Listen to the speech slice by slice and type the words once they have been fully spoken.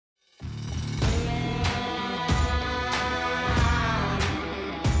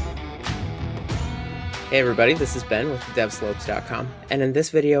Hey everybody, this is Ben with Devslopes.com, and in this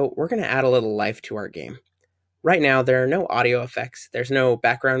video, we're going to add a little life to our game. Right now, there are no audio effects, there's no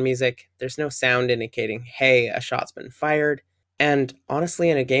background music, there's no sound indicating, hey, a shot's been fired, and honestly,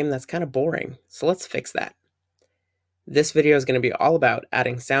 in a game, that's kind of boring, so let's fix that. This video is going to be all about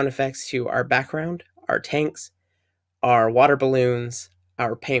adding sound effects to our background, our tanks, our water balloons,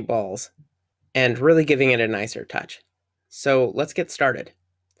 our paintballs, and really giving it a nicer touch. So let's get started.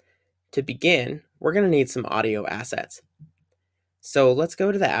 To begin, we're going to need some audio assets. So let's go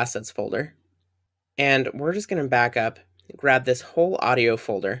to the assets folder, and we're just going to back up, grab this whole audio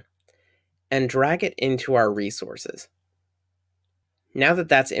folder, and drag it into our resources. Now that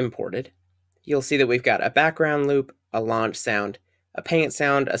that's imported, you'll see that we've got a background loop, a launch sound, a paint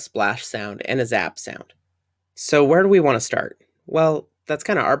sound, a splash sound, and a zap sound. So where do we want to start? Well, that's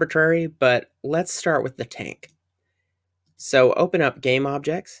kind of arbitrary, but let's start with the tank. So open up Game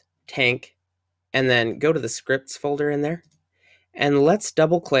Objects, Tank, and then go to the Scripts folder in there. And let's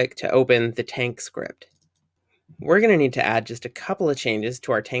double click to open the tank script. We're going to need to add just a couple of changes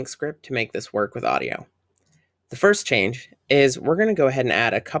to our tank script to make this work with audio. The first change is we're going to go ahead and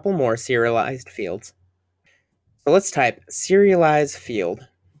add a couple more serialized fields. So let's type serialize field,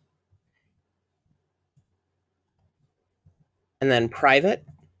 and then private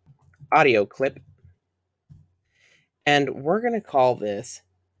audio clip, and we're going to call this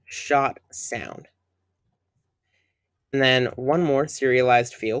shot sound. And then one more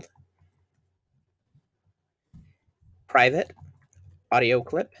serialized field, private audio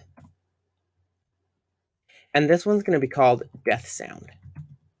clip, and this one's going to be called death sound.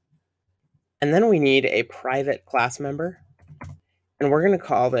 And then we need a private class member, and we're going to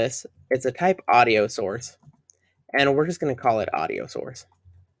call this, it's a type audio source, and we're just going to call it audio source.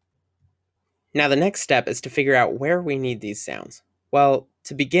 Now the next step is to figure out where we need these sounds. Well,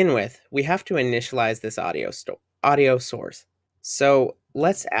 to begin with, we have to initialize this audio source. So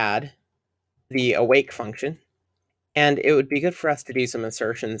let's add the awake function, and it would be good for us to do some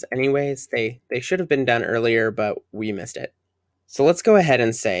assertions anyways. They should have been done earlier, but we missed it. So let's go ahead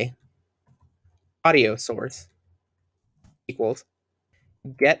and say audio source equals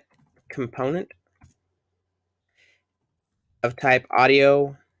get component of type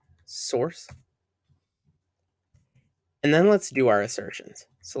audio source. And then let's do our assertions.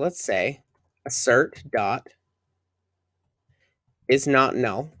 So let's say assert dot is not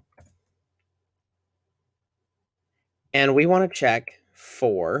null. And we want to check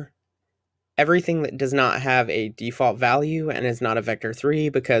for everything that does not have a default value and is not a vector 3,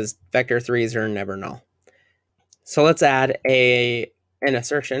 because vector 3s are never null. So let's add an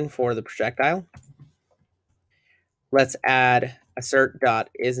assertion for the projectile. Let's add assert dot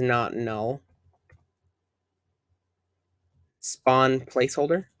is not null spawn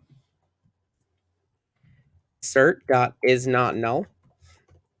placeholder. Assert dot is not null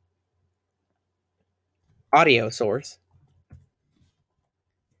audio source.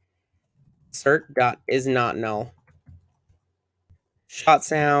 Assert dot is not null shot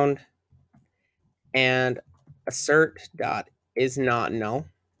sound, and assert dot is not null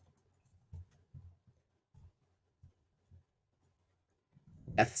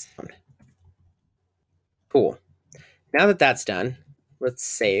death sound. Cool. Now that that's done, let's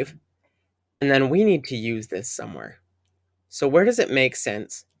save. And then we need to use this somewhere. So where does it make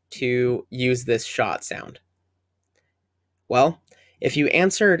sense to use this shot sound? Well, if you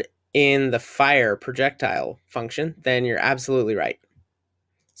answered in the fire projectile function, then you're absolutely right.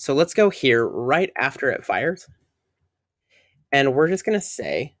 So let's go here right after it fires. And we're just going to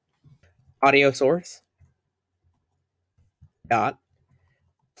say audio source dot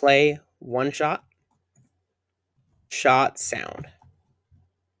play one shot sound.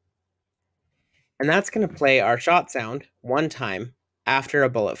 And that's going to play our shot sound one time after a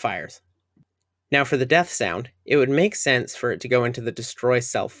bullet fires. Now for the death sound, it would make sense for it to go into the destroy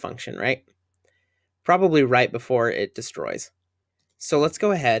self function, right? Probably right before it destroys. So let's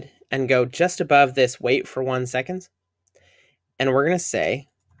go ahead and go just above this wait for 1 second. And we're going to say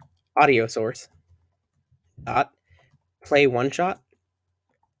audio source dot play one shot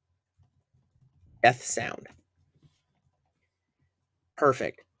death sound.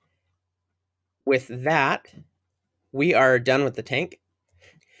 Perfect. With that, we are done with the tank.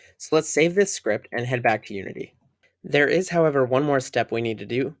 So let's save this script and head back to Unity. There is, however, one more step we need to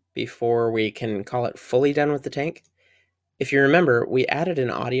do before we can call it fully done with the tank. If you remember, we added an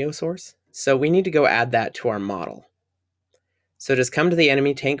audio source, so we need to go add that to our model. So just come to the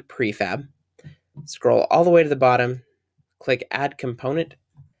enemy tank prefab, scroll all the way to the bottom, click add component,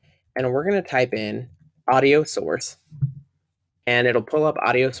 and we're going to type in audio source, and it'll pull up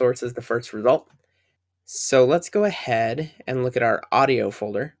audio source as the first result. So let's go ahead and look at our audio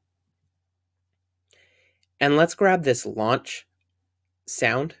folder. And let's grab this launch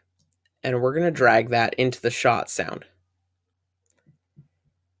sound, and we're going to drag that into the shot sound.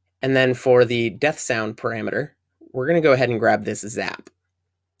 And then for the death sound parameter, we're going to go ahead and grab this zap.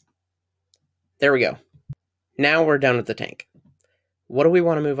 There we go. Now we're done with the tank. What do we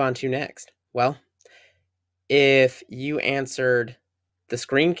want to move on to next? Well, if you answered the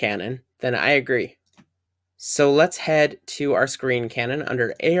screen cannon, then I agree. So let's head to our screen cannon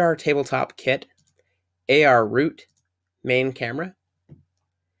under AR Tabletop Kit, AR Root, Main Camera.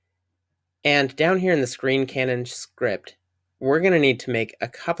 And down here in the screen cannon script, we're going to need to make a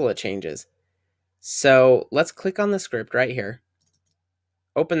couple of changes. So let's click on the script right here,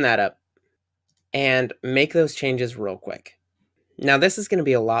 open that up, and make those changes real quick. Now this is going to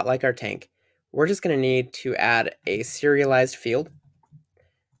be a lot like our tank. We're just going to need to add a serialized field.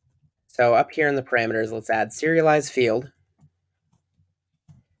 So up here in the parameters, let's add serialized field,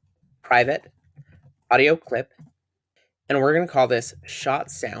 private, audio clip, and we're going to call this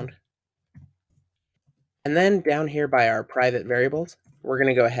shot sound. And then down here by our private variables, we're going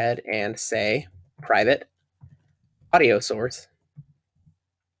to go ahead and say private audio source,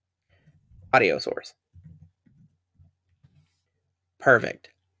 audio source. Perfect.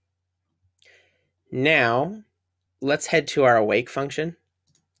 Now let's head to our awake function,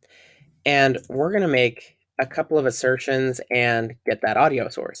 and we're going to make a couple of assertions and get that audio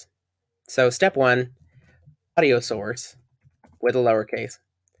source. So step 1, audio source with a lowercase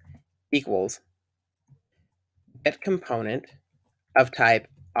equals get component of type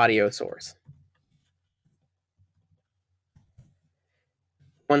audio source.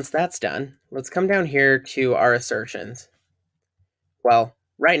 Once that's done, let's come down here to our assertions. Well,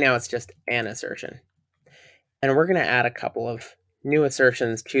 right now it's just an assertion. And we're going to add a couple of new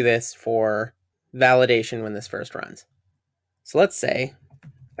assertions to this for validation when this first runs. So let's say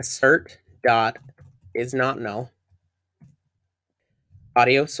assert dot is not null,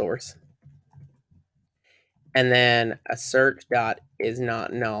 audio source, and then assert dot is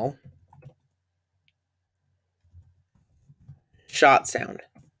not null, shot sound.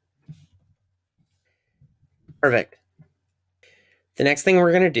 Perfect. The next thing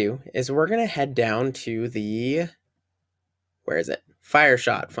we're going to do is we're going to head down to the, fire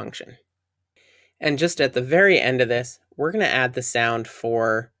shot function. And just at the very end of this, we're going to add the sound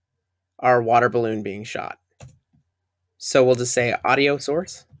for our water balloon being shot. So we'll just say audio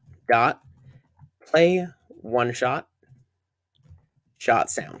source dot play one shot,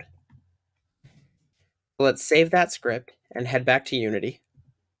 shot sound. Let's save that script and head back to Unity.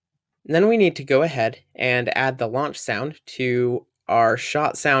 And then we need to go ahead and add the launch sound to our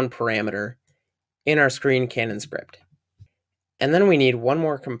shot sound parameter in our screen cannon script. And then we need one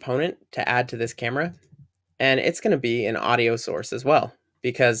more component to add to this camera, and it's going to be an audio source as well,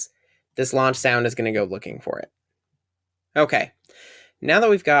 because this launch sound is going to go looking for it. Okay, now that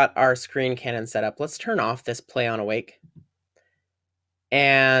we've got our screen cannon set up, let's turn off this play on awake.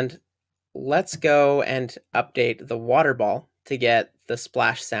 And let's go and update the water ball to get the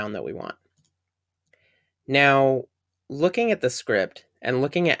splash sound that we want. Now, looking at the script and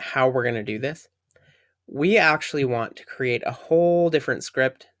looking at how we're going to do this, we actually want to create a whole different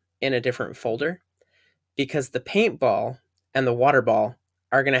script in a different folder, because the paintball and the water ball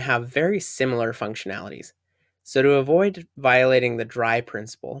are going to have very similar functionalities. So to avoid violating the dry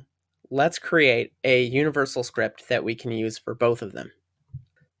principle, let's create a universal script that we can use for both of them.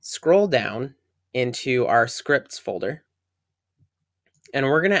 Scroll down into our scripts folder, and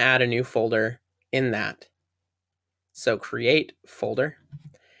we're going to add a new folder in that. So create folder,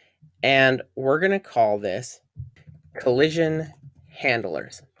 and we're going to call this collision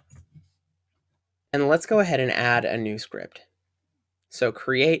handlers. And let's go ahead and add a new script. So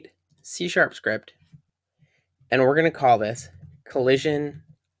create C# script, and we're going to call this collision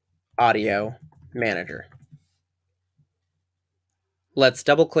audio manager. Let's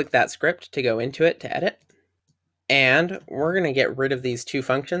double click that script to go into it to edit. And we're going to get rid of these two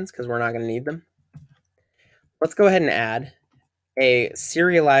functions because we're not going to need them. Let's go ahead and add a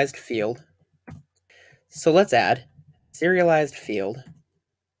serialized field. So let's add serialized field,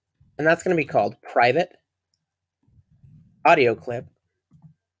 and that's going to be called private audio clip,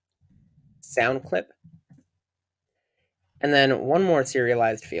 sound clip, and then one more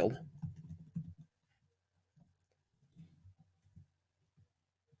serialized field.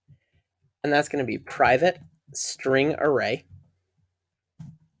 And that's going to be private string array,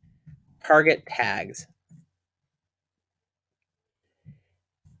 target tags.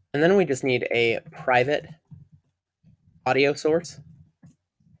 And then we just need a private audio source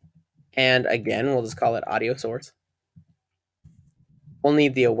And again, we'll just call it audio source. We'll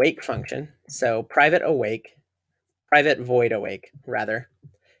need the awake function. So private void awake rather.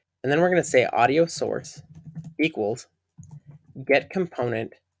 And then we're going to say audio source equals get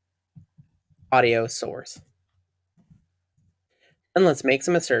component audio source. And let's make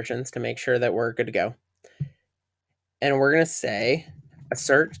some assertions to make sure that we're good to go. And we're going to say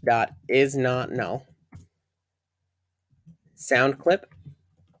assert.isNotNull sound clip,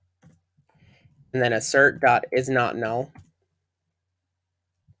 and then assert.isNotNull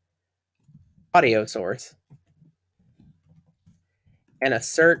audio source, and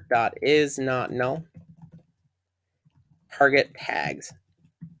assert.isNotNull target tags.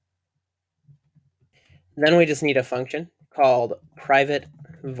 Then we just need a function called private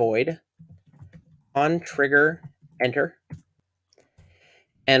void on trigger enter,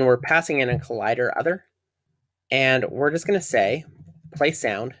 and we're passing in a collider other, and we're just going to say play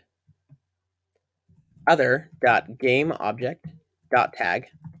sound other.gameObject.tag.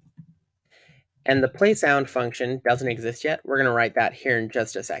 And the play sound function doesn't exist yet. We're going to write that here in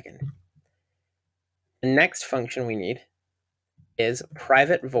just a second. The next function we need is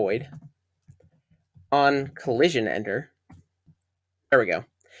private void on collision enter. There we go.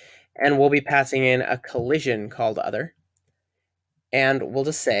 And we'll be passing in a collision called other. And we'll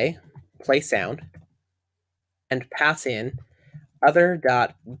just say play sound and pass in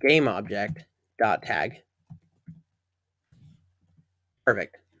other.gameObject.tag.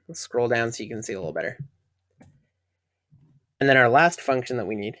 Perfect. Let's scroll down so you can see a little better. And then our last function that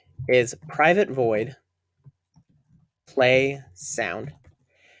we need is private void play sound.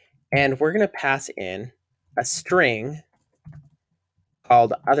 And we're going to pass in a string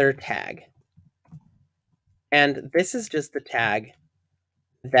called other tag. And this is just the tag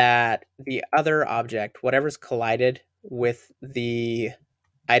that the other object, whatever's collided with the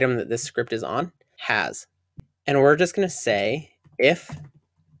item that this script is on, has. And we're just going to say if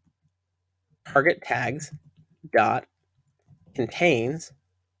target tags dot contains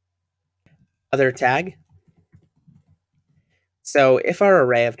other tag. So if our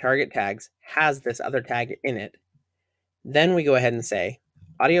array of target tags has this other tag in it, then we go ahead and say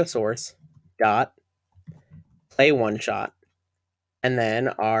audio source dot play one shot, and then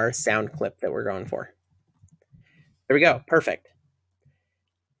our sound clip that we're going for. There we go. Perfect.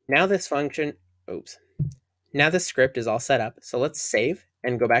 Now this function, now this script is all set up. So let's save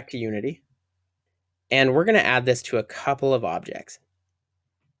and go back to Unity. And we're going to add this to a couple of objects.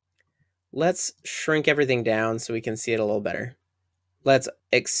 Let's shrink everything down so we can see it a little better. Let's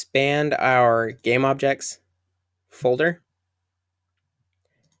expand our game objects folder.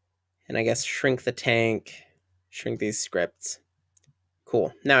 And I guess shrink the tank, shrink these scripts.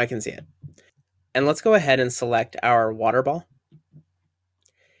 Cool, now I can see it. And let's go ahead and select our water ball.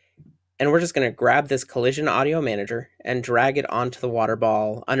 And we're just going to grab this collision audio manager and drag it onto the water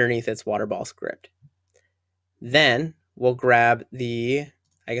ball underneath its water ball script. Then we'll grab I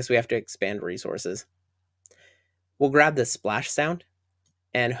guess we have to expand resources. We'll grab the splash sound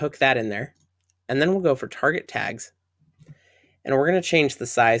and hook that in there. And then we'll go for target tags. And we're going to change the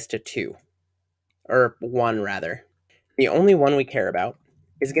size to 2, or 1 rather. The only one we care about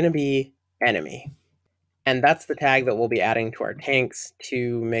is going to be enemy. And that's the tag that we'll be adding to our tanks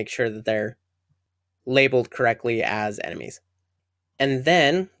to make sure that they're labeled correctly as enemies. And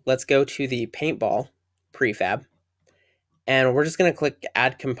then let's go to the paintball prefab. And we're just going to click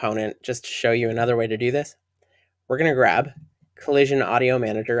add component just to show you another way to do this. We're going to grab collision audio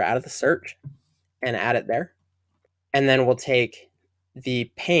manager out of the search and add it there. And then we'll take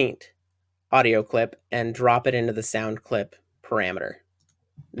the paint audio clip and drop it into the sound clip parameter.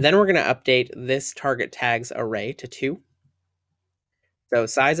 Then we're going to update this target tags array to 2. So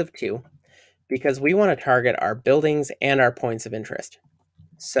size of 2, because we want to target our buildings and our points of interest.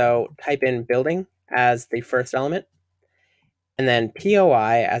 So type in building as the first element, and then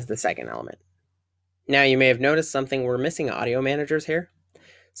POI as the second element. Now you may have noticed something, we're missing audio managers here.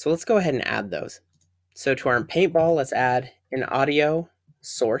 So let's go ahead and add those. So to our paintball, let's add an audio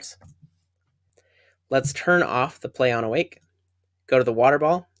source. Let's turn off the play on awake. Go to the water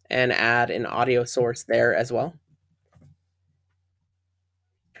ball and add an audio source there as well.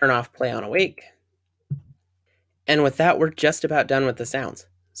 Turn off play on awake. And with that, we're just about done with the sounds.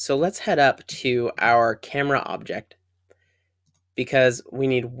 So let's head up to our camera object because we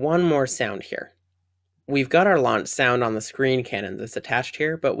need one more sound here. We've got our launch sound on the screen cannon that's attached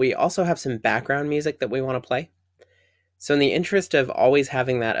here, but we also have some background music that we want to play. So in the interest of always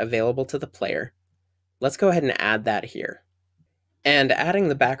having that available to the player, let's go ahead and add that here. And adding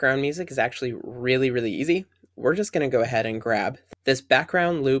the background music is actually really, really easy. we're just going to go ahead and grab this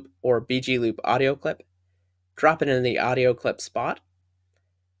background loop or BG loop audio clip, drop it in the audio clip spot,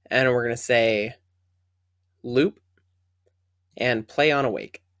 and we're going to say loop and play on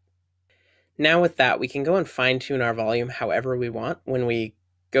awake. Now with that, we can go and fine tune our volume however we want when we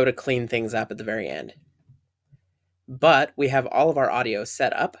go to clean things up at the very end. But we have all of our audio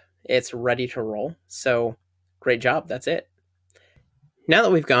set up. It's ready to roll. So great job. That's it. Now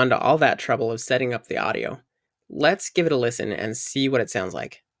that we've gone to all that trouble of setting up the audio, let's give it a listen and see what it sounds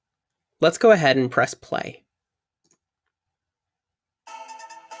like. Let's go ahead and press play.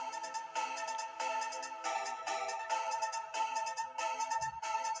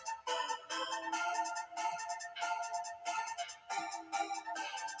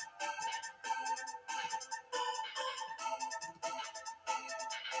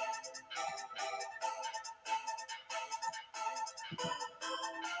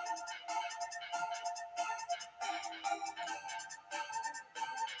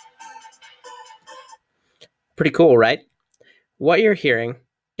 Pretty cool, right? What you're hearing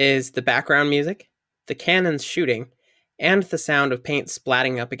is the background music, the cannons shooting, and the sound of paint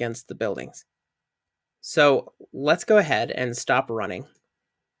splatting up against the buildings. So let's go ahead and stop running.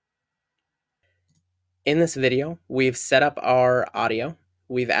 In this video, we've set up our audio.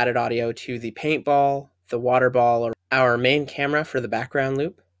 We've added audio to the paintball, the water ball, our main camera for the background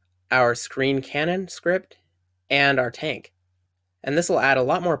loop, our screen cannon script, and our tank. And this will add a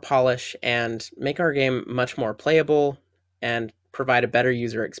lot more polish and make our game much more playable and provide a better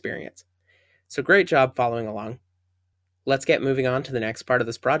user experience. So great job following along. Let's get moving on to the next part of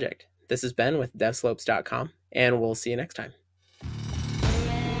this project. This is Ben with Devslopes.com, and we'll see you next time.